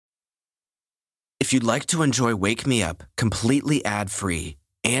If you'd like to enjoy Wake Me Up completely ad-free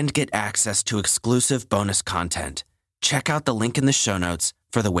and get access to exclusive bonus content, check out the link in the show notes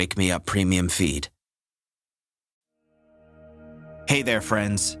for the Wake Me Up premium feed. Hey there,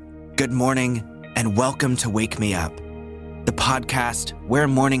 friends. Good morning, and welcome to Wake Me Up, the podcast where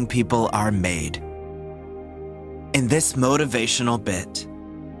morning people are made. In this motivational bit,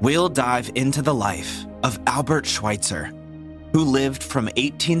 we'll dive into the life of Albert Schweitzer, who lived from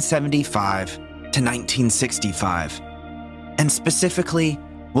 1875 to 1965. And specifically,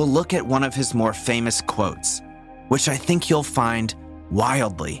 we'll look at one of his more famous quotes, which I think you'll find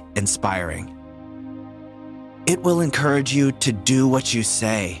wildly inspiring. It will encourage you to do what you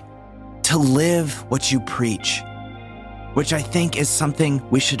say, to live what you preach, which I think is something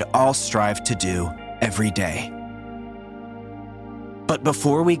we should all strive to do every day. But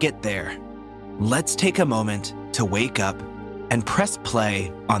before we get there, let's take a moment to wake up and press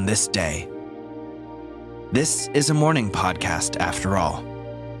play on this day. This is a morning podcast, after all.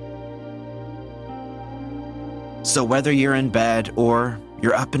 So whether you're in bed or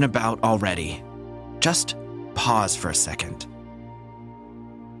you're up and about already, just pause for a second.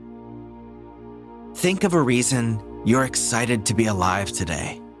 Think of a reason you're excited to be alive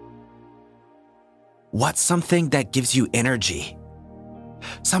today. What's something that gives you energy?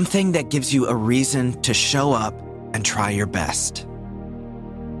 Something that gives you a reason to show up and try your best.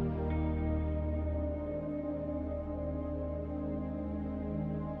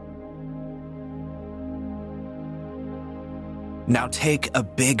 Now take a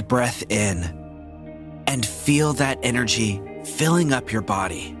big breath in and feel that energy filling up your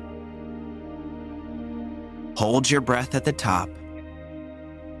body. Hold your breath at the top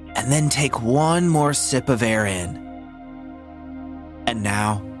and then take one more sip of air in. And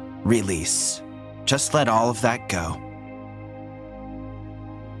now release. Just let all of that go.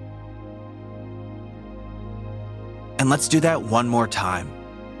 And let's do that one more time.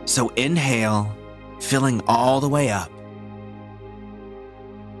 So inhale, filling all the way up.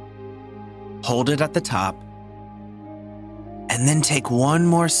 Hold it at the top, and then take one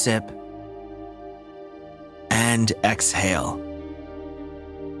more sip and exhale.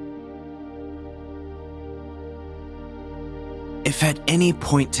 If at any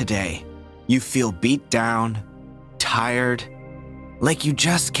point today you feel beat down, tired, like you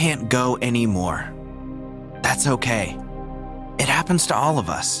just can't go anymore, that's okay. It happens to all of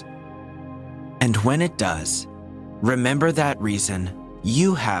us. And when it does, remember that reason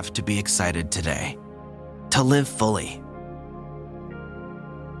you have to be excited today, to live fully.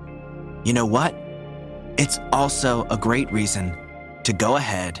 You know what? It's also a great reason to go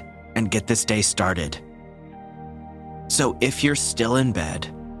ahead and get this day started. So if you're still in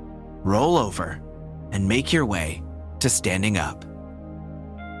bed, roll over and make your way to standing up.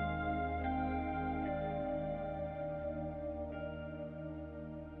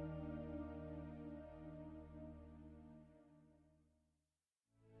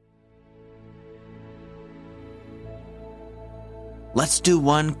 Let's do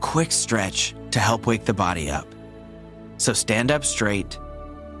one quick stretch to help wake the body up. So stand up straight,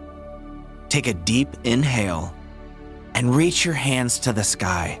 take a deep inhale, and reach your hands to the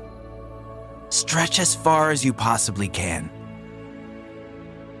sky. Stretch as far as you possibly can.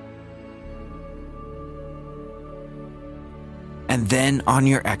 And then on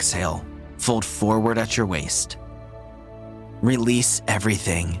your exhale, fold forward at your waist. Release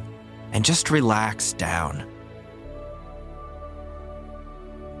everything and just relax down.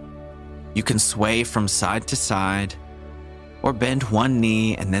 You can sway from side to side, or bend one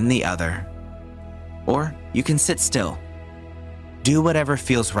knee and then the other, or you can sit still. Do whatever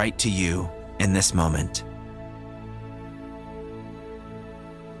feels right to you in this moment.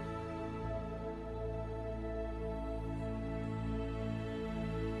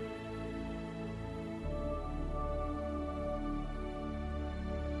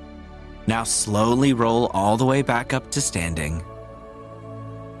 Now slowly roll all the way back up to standing.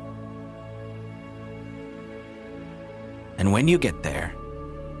 And when you get there,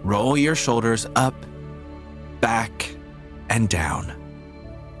 roll your shoulders up, back, and down.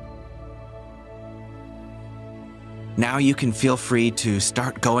 Now you can feel free to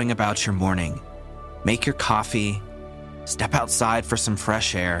start going about your morning. Make your coffee, step outside for some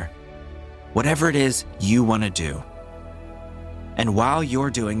fresh air, whatever it is you want to do. And while you're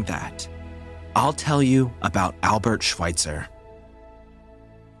doing that, I'll tell you about Albert Schweitzer.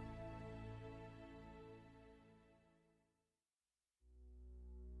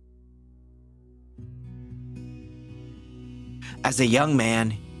 As a young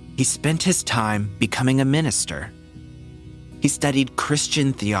man, he spent his time becoming a minister. He studied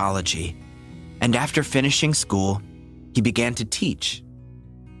Christian theology and after finishing school, he began to teach.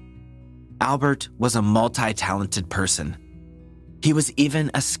 Albert was a multi-talented person. He was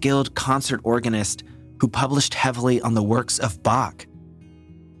even a skilled concert organist who published heavily on the works of Bach.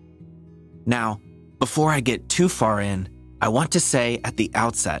 Now, before I get too far in, I want to say at the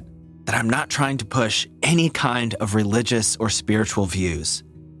outset that I'm not trying to push any kind of religious or spiritual views.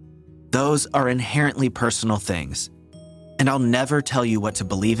 Those are inherently personal things, and I'll never tell you what to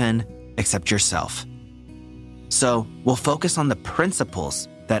believe in except yourself. So we'll focus on the principles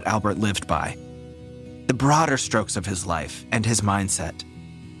that Albert lived by, the broader strokes of his life and his mindset,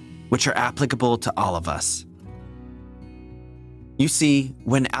 which are applicable to all of us. You see,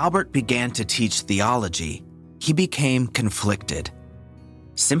 when Albert began to teach theology, he became conflicted.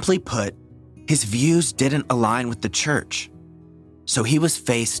 Simply put, his views didn't align with the church, so he was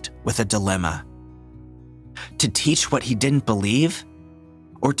faced with a dilemma. To teach what he didn't believe,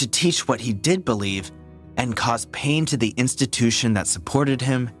 or to teach what he did believe and cause pain to the institution that supported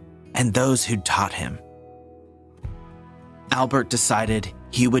him and those who taught him. Albert decided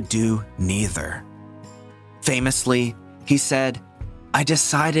he would do neither. Famously, he said, "I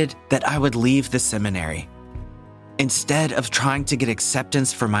decided that I would leave the seminary. Instead of trying to get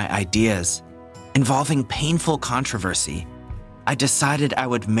acceptance for my ideas, involving painful controversy, I decided I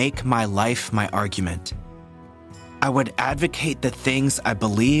would make my life my argument. I would advocate the things I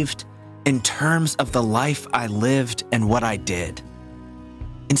believed in terms of the life I lived and what I did.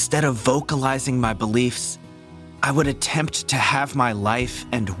 Instead of vocalizing my beliefs, I would attempt to have my life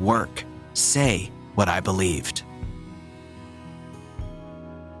and work say what I believed."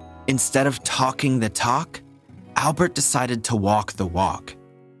 Instead of talking the talk, Albert decided to walk the walk.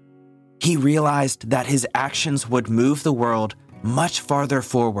 He realized that his actions would move the world much farther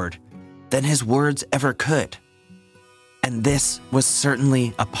forward than his words ever could. And this was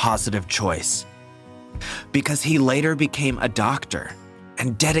certainly a positive choice, because he later became a doctor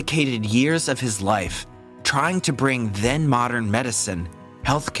and dedicated years of his life trying to bring then modern medicine,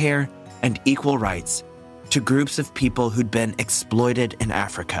 healthcare, and equal rights to groups of people who'd been exploited in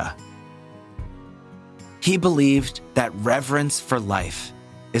Africa. He believed that reverence for life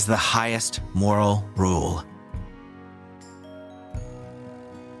is the highest moral rule.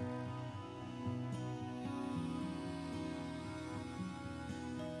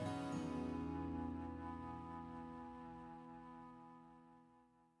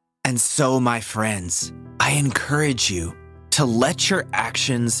 And so, my friends, I encourage you to let your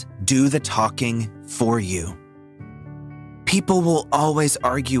actions do the talking for you. People will always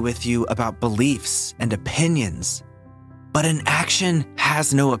argue with you about beliefs and opinions, but an action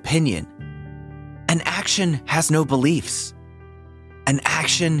has no opinion. An action has no beliefs. An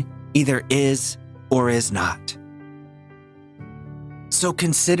action either is or is not. So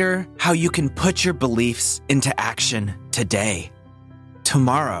consider how you can put your beliefs into action today,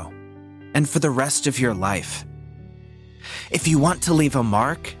 tomorrow, and for the rest of your life. If you want to leave a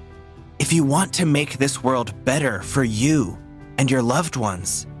mark, if you want to make this world better for you and your loved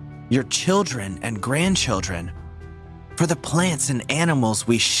ones, your children and grandchildren, for the plants and animals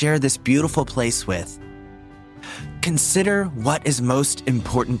we share this beautiful place with, consider what is most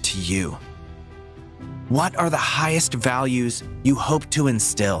important to you. What are the highest values you hope to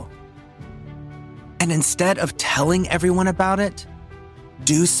instill? And instead of telling everyone about it,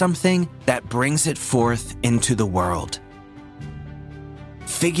 do something that brings it forth into the world.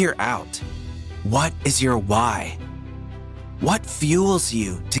 Figure out, what is your why? What fuels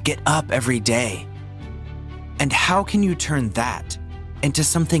you to get up every day? And how can you turn that into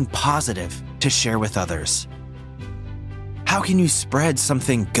something positive to share with others? How can you spread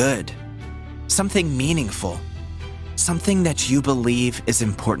something good, something meaningful, something that you believe is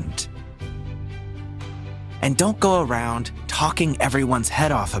important? And don't go around talking everyone's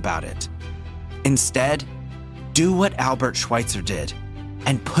head off about it. Instead, do what Albert Schweitzer did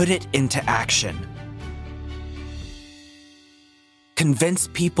and put it into action. Convince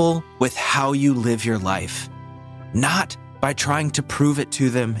people with how you live your life, not by trying to prove it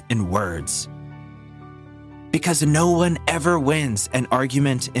to them in words. Because no one ever wins an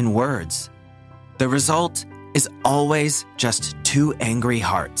argument in words. The result is always just two angry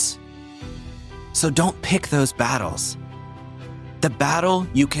hearts. So don't pick those battles. The battle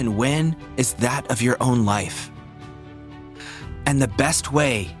you can win is that of your own life. And the best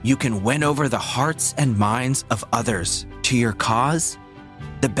way you can win over the hearts and minds of others to your cause,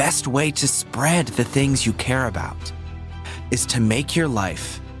 the best way to spread the things you care about, is to make your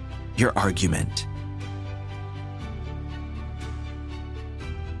life your argument.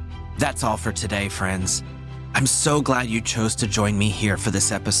 That's all for today, friends. I'm so glad you chose to join me here for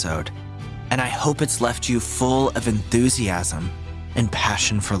this episode. and I hope it's left you full of enthusiasm and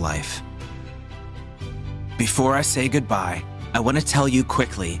passion for life. Before I say goodbye, I want to tell you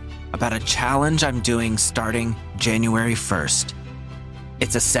quickly about a challenge I'm doing starting January 1st.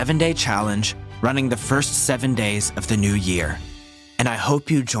 It's a 7-day challenge running the first 7 days of the new year. And I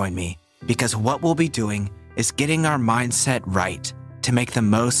hope you join me because what we'll be doing is getting our mindset right to make the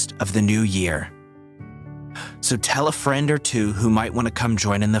most of the new year. So tell a friend or two who might want to come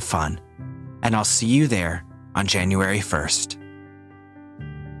join in the fun, and I'll see you there on January 1st.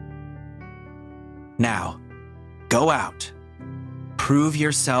 Now, go out. Prove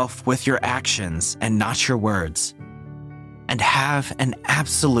yourself with your actions and not your words. And have an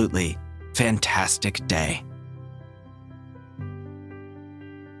absolutely fantastic day.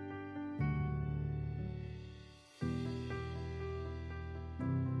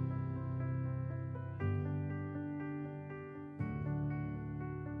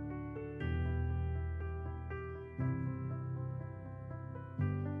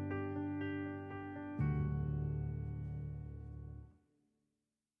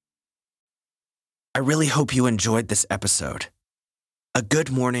 I really hope you enjoyed this episode. A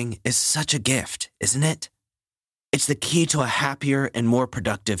good morning is such a gift, isn't it? It's the key to a happier and more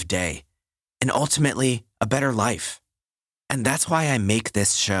productive day, and ultimately a better life. And that's why I make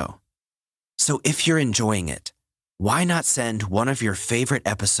this show. So if you're enjoying it, why not send one of your favorite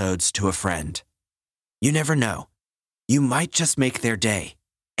episodes to a friend? You never know. You might just make their day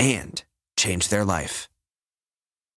and change their life.